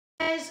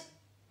Guys,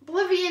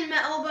 Oblivion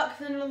Metal back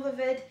with another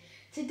vid.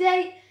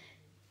 Today,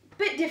 a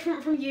bit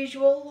different from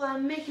usual.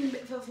 I'm making a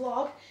bit of a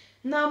vlog.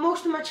 Now,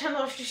 most of my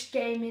channel is just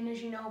gaming,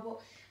 as you know,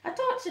 but I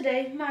thought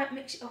today might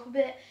mix it up a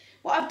bit.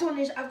 What I've done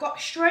is I've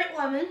got straight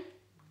lemon,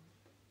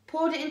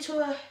 poured it into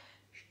a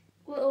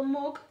little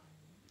mug.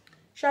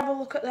 Should have a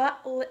look at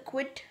that,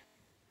 liquid.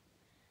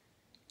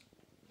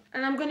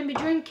 And I'm going to be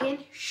drinking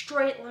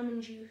straight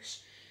lemon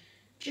juice.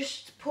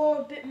 Just pour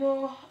a bit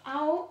more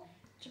out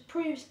to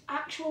prove it's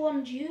actual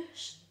lemon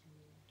juice.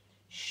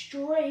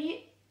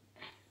 Straight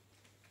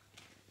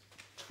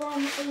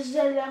from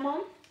the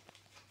lemon.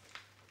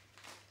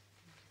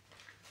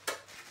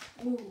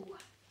 Ooh.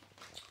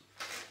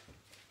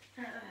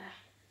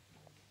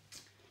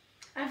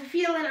 I have a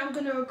feeling I'm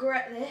going to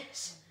regret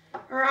this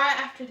right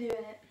after doing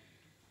it.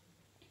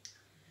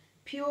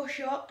 Pure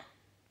shot.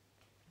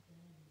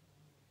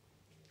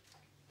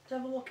 Let's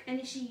have a look.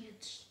 Any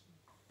seeds?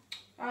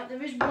 Alright,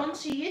 there is one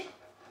seed.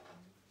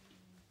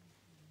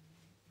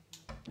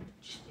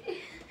 Just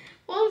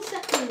 1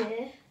 second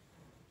here.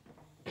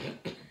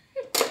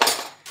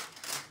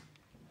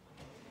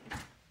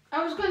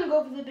 I was going to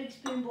go for the big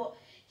spoon, but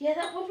yeah,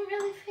 that wouldn't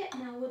really fit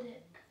now, would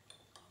it?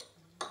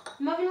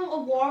 I'm having a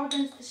little war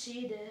against the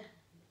seed here.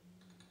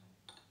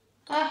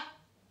 Ah,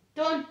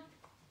 done.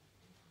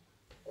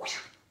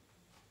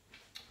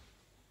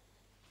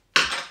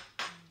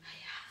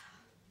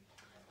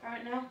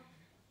 Alright now,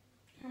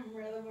 I'm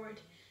really worried.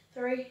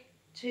 3,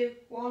 2,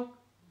 1.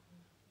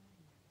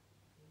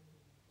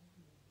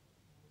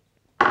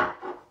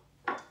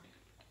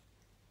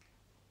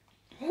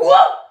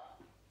 Whoa!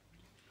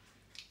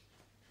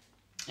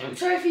 I'm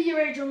sorry for your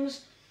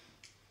eardrums.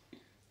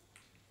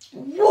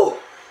 Whoa!